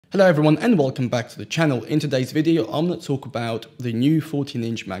Hello everyone and welcome back to the channel. In today's video, I'm going to talk about the new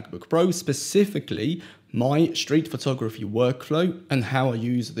 14-inch MacBook Pro, specifically my street photography workflow and how I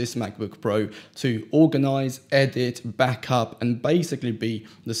use this MacBook Pro to organize, edit, backup, and basically be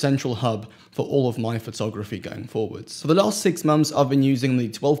the central hub for all of my photography going forwards. For the last 6 months, I've been using the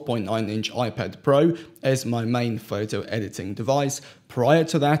 12.9-inch iPad Pro as my main photo editing device. Prior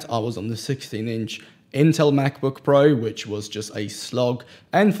to that, I was on the 16-inch Intel MacBook Pro, which was just a slog,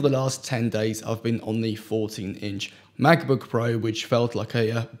 and for the last 10 days I've been on the 14-inch MacBook Pro, which felt like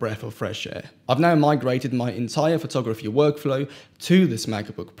a breath of fresh air. I've now migrated my entire photography workflow to this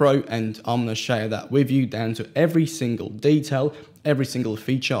MacBook Pro, and I'm going to share that with you down to every single detail, every single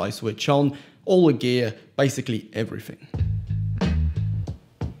feature I switch on, all the gear, basically everything.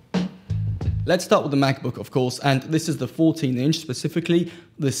 Let's start with the MacBook, of course, and this is the 14-inch, specifically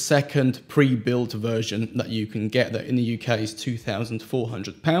the second pre-built version that you can get, that in the UK is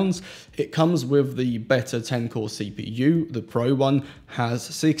 £2,400. It comes with the better 10-core CPU. The Pro one has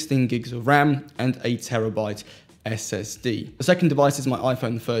 16 gigs of RAM and a terabyte SSD. The second device is my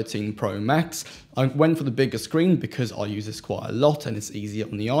iPhone 13 Pro Max. I went for the bigger screen because I use this quite a lot and it's easier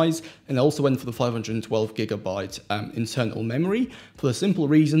on the eyes, and I also went for the 512 gigabyte internal memory for the simple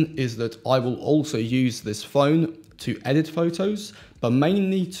reason is that I will also use this phone to edit photos, but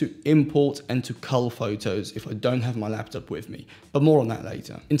mainly to import and to cull photos if I don't have my laptop with me, but more on that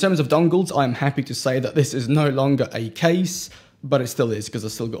later. In terms of dongles, I am happy to say that this is no longer a case, but it still is because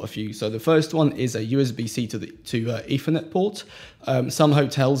I've still got a few. So the first one is a USB-C to Ethernet port. Some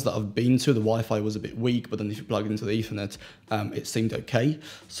hotels that I've been to, the Wi-Fi was a bit weak, but then if you plug it into the Ethernet, it seemed okay.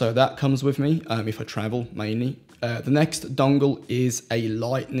 So that comes with me if I travel mainly. The next dongle is a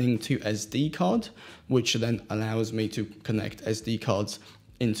Lightning to SD card, which then allows me to connect SD cards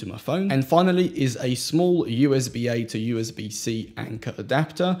into my phone. And finally is a small USB-A to USB-C anchor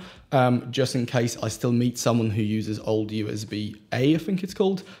adapter, just in case I still meet someone who uses old USB-A, I think it's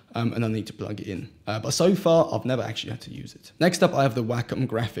called, and I need to plug it in. But so far, I've never actually had to use it. Next up, I have the Wacom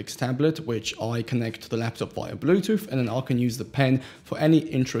graphics tablet, which I connect to the laptop via Bluetooth, and then I can use the pen for any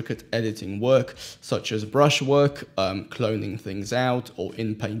intricate editing work, such as brush work, cloning things out, or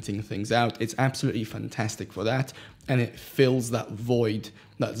in-painting things out. It's absolutely fantastic for that, and it fills that void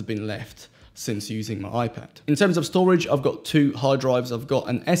that's been left since using my iPad. In terms of storage, I've got 2 hard drives. I've got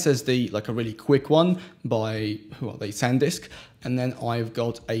an SSD, like a really quick one by, who are they, SanDisk, and then I've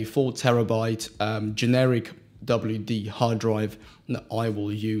got a 4 terabyte generic WD hard drive that I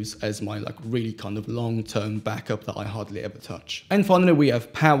will use as my really kind of long-term backup that I hardly ever touch. And finally, we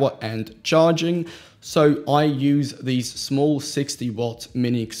have power and charging. So I use these small 60-watt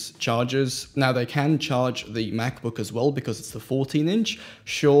Minix chargers. Now they can charge the MacBook as well because it's the 14-inch.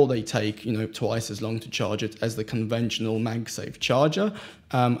 Sure, they take twice as long to charge it as the conventional MagSafe charger.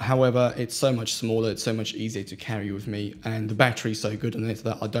 However, it's so much smaller, it's so much easier to carry with me, and the battery's so good on it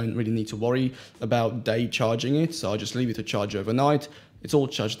that I don't really need to worry about day charging it. So I just leave it to charge overnight. It's all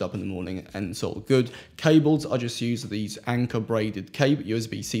charged up in the morning and it's all good. Cables, I just use these Anchor braided cable,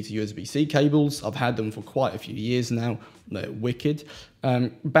 USB-C to USB-C cables. I've had them for quite a few years now. They're wicked.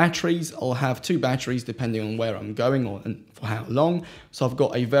 Batteries, I'll have 2 batteries depending on where I'm going and for how long. So I've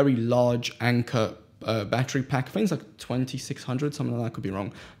got a very large Anchor battery pack. I think it's like 2600, something like that, could be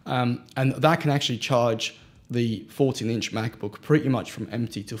wrong. And that can actually charge the 14-inch MacBook pretty much from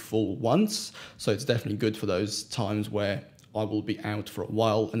empty to full once. So it's definitely good for those times where I will be out for a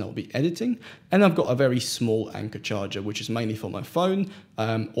while and I'll be editing. And I've got a very small Anchor charger, which is mainly for my phone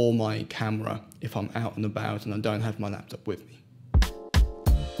or my camera if I'm out and about and I don't have my laptop with me.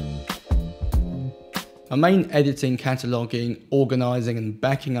 My main editing, cataloging, organizing and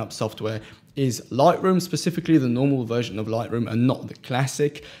backing up software is Lightroom, specifically the normal version of Lightroom and not the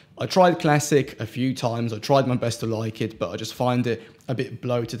Classic. I tried Classic a few times, I tried my best to like it, but I just find it a bit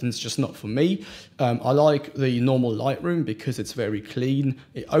bloated and it's just not for me. I like the normal Lightroom because it's very clean.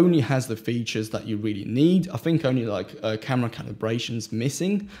 It only has the features that you really need. I think only camera calibration's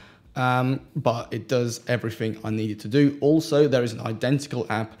missing, but it does everything I need it to do. Also, there is an identical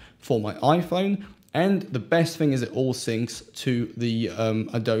app for my iPhone. And the best thing is it all syncs to the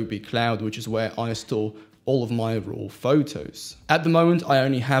Adobe Cloud, which is where I store all of my raw photos. At the moment, I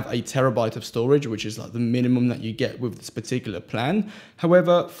only have a terabyte of storage, which is like the minimum that you get with this particular plan.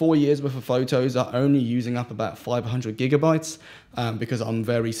 However, 4 years worth of photos are only using up about 500 gigabytes because I'm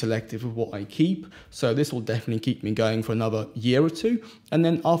very selective with what I keep. So this will definitely keep me going for another year or 2. And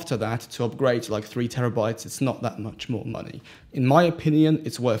then after that, to upgrade to like 3 terabytes, it's not that much more money. In my opinion,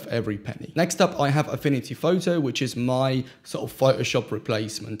 it's worth every penny. Next up, I have Affinity Photo, which is my sort of Photoshop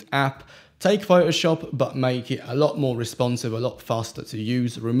replacement app. Take Photoshop, but make it a lot more responsive, a lot faster to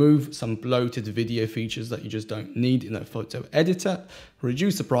use. Remove some bloated video features that you just don't need in a photo editor.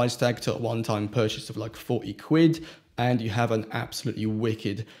 Reduce the price tag to a one-time purchase of like 40 quid, and you have an absolutely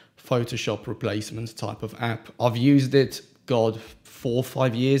wicked Photoshop replacement type of app. I've used it, God, 4 or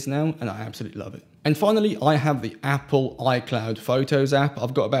 5 years now, and I absolutely love it. And finally, I have the Apple iCloud Photos app.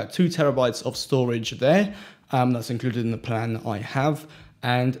 I've got about 2 terabytes of storage there. That's included in the plan I have.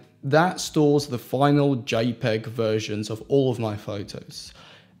 And that stores the final JPEG versions of all of my photos.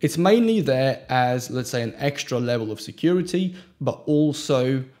 It's mainly there as, let's say, an extra level of security, but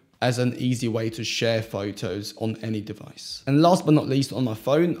also as an easy way to share photos on any device. And last but not least, on my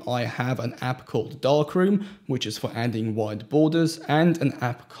phone, I have an app called Darkroom, which is for adding white borders, and an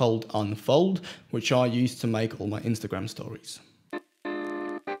app called Unfold, which I use to make all my Instagram stories.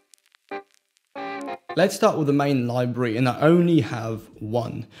 Let's start with the main library, and I only have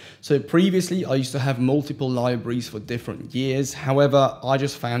one. So previously I used to have multiple libraries for different years. However, I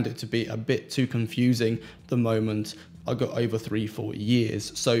just found it to be a bit too confusing the moment I got over 3-4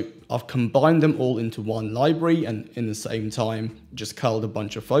 years. So I've combined them all into one library and in the same time just culled a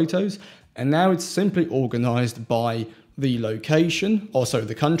bunch of photos. And now it's simply organized by the location, also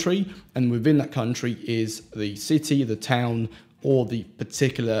the country, and within that country is the city, the town, or the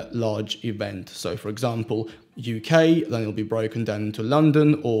particular large event. So for example, UK, then it'll be broken down into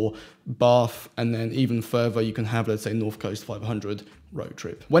London or Bath, and then even further you can have, let's say, North Coast 500 road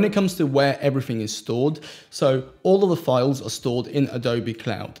trip. When it comes to where everything is stored, so all of the files are stored in Adobe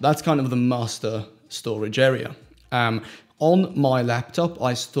Cloud. That's kind of the master storage area. On my laptop,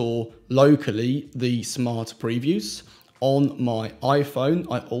 I store locally the smart previews. On my iPhone,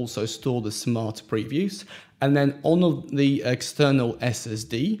 I also store the smart previews. And then on the external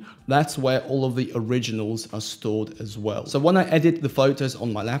SSD, that's where all of the originals are stored as well. So when I edit the photos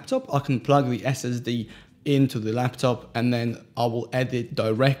on my laptop, I can plug the SSD into the laptop, and then I will edit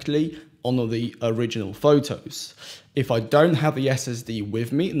directly on the original photos. If I don't have the SSD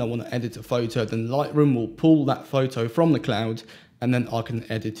with me and I want to edit a photo, then Lightroom will pull that photo from the cloud, and then I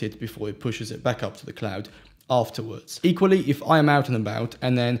can edit it before it pushes it back up to the cloud afterwards. Equally, if I am out and about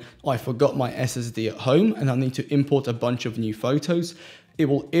and then I forgot my SSD at home and I need to import a bunch of new photos, it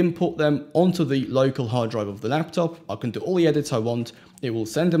will import them onto the local hard drive of the laptop. I can do all the edits I want. It will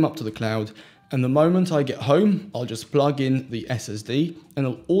send them up to the cloud. And the moment I get home, I'll just plug in the SSD and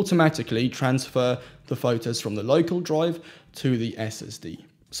it'll automatically transfer the photos from the local drive to the SSD.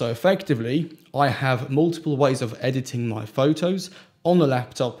 So effectively, I have multiple ways of editing my photos on the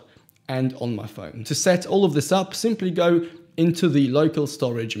laptop and on my phone. To set all of this up, simply go into the local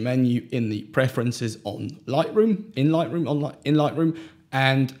storage menu in the preferences on Lightroom, in Lightroom,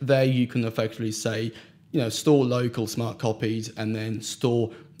 and there you can effectively say, store local smart copies, and then store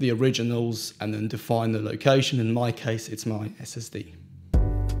the originals, and then define the location. In my case, it's my SSD.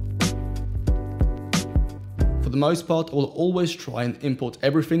 For the most part, I will always try and import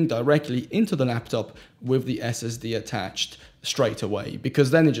everything directly into the laptop with the SSD attached straight away,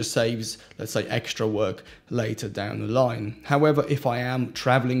 because then it just saves, let's say, extra work later down the line. However, if I am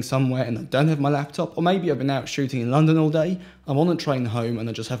traveling somewhere and I don't have my laptop, or maybe I've been out shooting in London all day, I'm on a train home and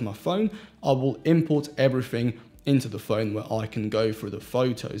I just have my phone, I will import everything into the phone where I can go through the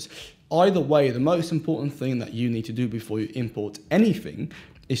photos. Either way, the most important thing that you need to do before you import anything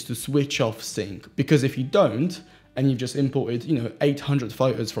is to switch off sync, because if you don't, and you've just imported, 800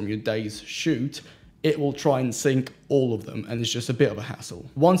 photos from your day's shoot, it will try and sync all of them, and it's just a bit of a hassle.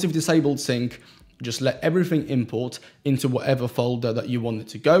 Once you've disabled sync, just let everything import into whatever folder that you want it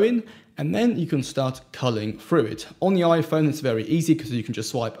to go in, and then you can start culling through it. On the iPhone, it's very easy because you can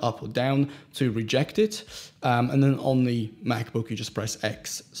just swipe up or down to reject it. And then on the MacBook, you just press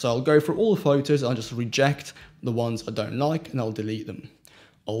X. So I'll go through all the photos, I'll just reject the ones I don't like, and I'll delete them.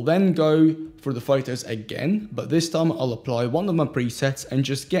 I'll then go through the photos again, but this time I'll apply one of my presets and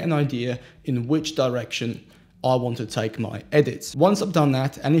just get an idea in which direction I want to take my edits. Once I've done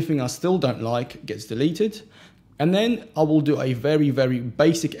that, anything I still don't like gets deleted. And then I will do a very, very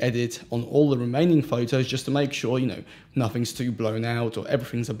basic edit on all the remaining photos just to make sure, nothing's too blown out or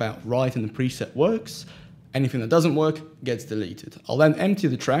everything's about right and the preset works. Anything that doesn't work gets deleted. I'll then empty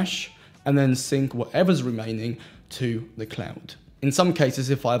the trash and then sync whatever's remaining to the cloud. In some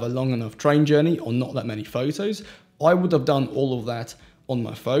cases, if I have a long enough train journey or not that many photos, I would have done all of that on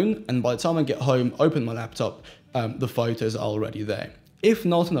my phone, and by the time I get home, open my laptop, the photos are already there. If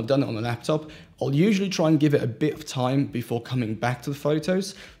not, and I've done it on the laptop, I'll usually try and give it a bit of time before coming back to the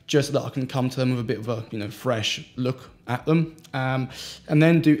photos, just so that I can come to them with a bit of a fresh look at them, and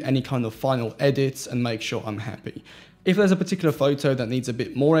then do any kind of final edits and make sure I'm happy. If there's a particular photo that needs a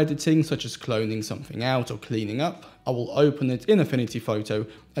bit more editing, such as cloning something out or cleaning up, I will open it in Affinity Photo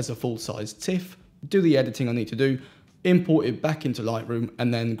as a full-size TIFF, do the editing I need to do, import it back into Lightroom,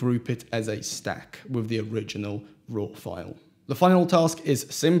 and then group it as a stack with the original raw file. The final task is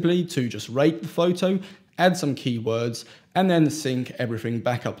simply to just rate the photo, add some keywords, and then sync everything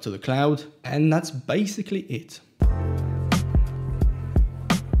back up to the cloud, and that's basically it.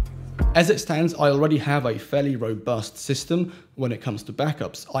 As it stands, I already have a fairly robust system when it comes to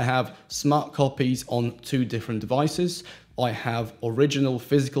backups. I have smart copies on 2 different devices, I have original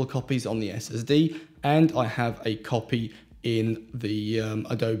physical copies on the SSD, and I have a copy in the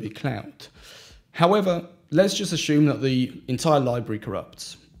Adobe Cloud. However, let's just assume that the entire library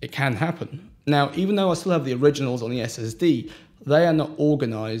corrupts. It can happen. Now, even though I still have the originals on the SSD, they are not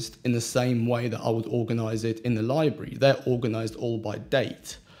organized in the same way that I would organize it in the library. They're organized all by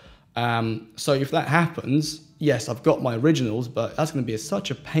date. So if that happens, yes, I've got my originals, but that's going to be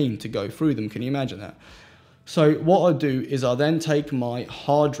such a pain to go through them. Can you imagine that? So what I'll do is I'll then take my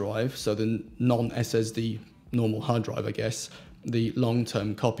hard drive, so the non-SSD normal hard drive, I guess, the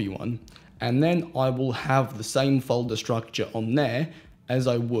long-term copy one, and then I will have the same folder structure on there as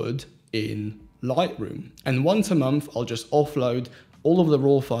I would in Lightroom. And once a month, I'll just offload all of the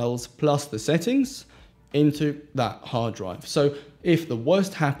raw files plus the settings into that hard drive. So if the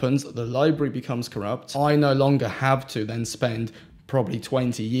worst happens, the library becomes corrupt, I no longer have to then spend probably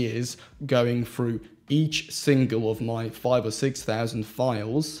 20 years going through each single of my 5,000 or 6,000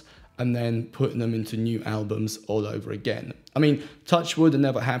 files and then putting them into new albums all over again. I mean, touch wood, it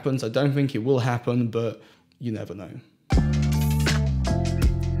never happens. I don't think it will happen, but you never know.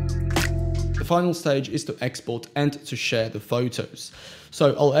 The final stage is to export and to share the photos.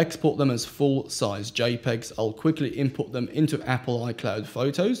 So I'll export them as full-size JPEGs. I'll quickly import them into Apple iCloud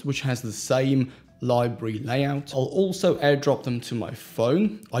Photos, which has the same library layout. I'll also airdrop them to my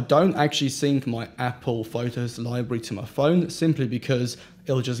phone. I don't actually sync my Apple Photos library to my phone simply because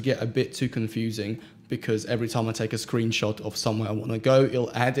it'll just get a bit too confusing, because every time I take a screenshot of somewhere I want to go,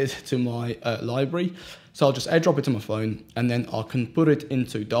 it'll add it to my library. So I'll just airdrop it to my phone, and then I can put it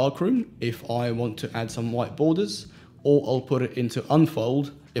into Darkroom if I want to add some white borders, or I'll put it into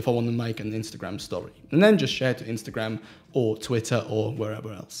Unfold if I want to make an Instagram story, and then just share to Instagram or Twitter or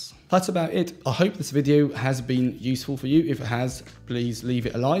wherever else. That's about it. I hope this video has been useful for you. If it has, please leave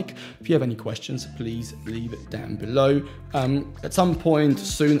it a like. If you have any questions, please leave it down below. At some point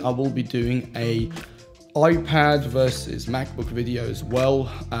soon, I will be doing a iPad versus MacBook video as well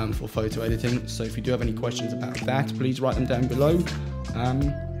for photo editing. So if you do have any questions about that, please write them down below.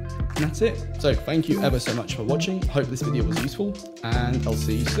 And that's it. So thank you ever so much for watching. Hope this video was useful, and I'll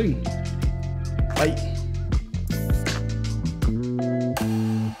see you soon. Bye.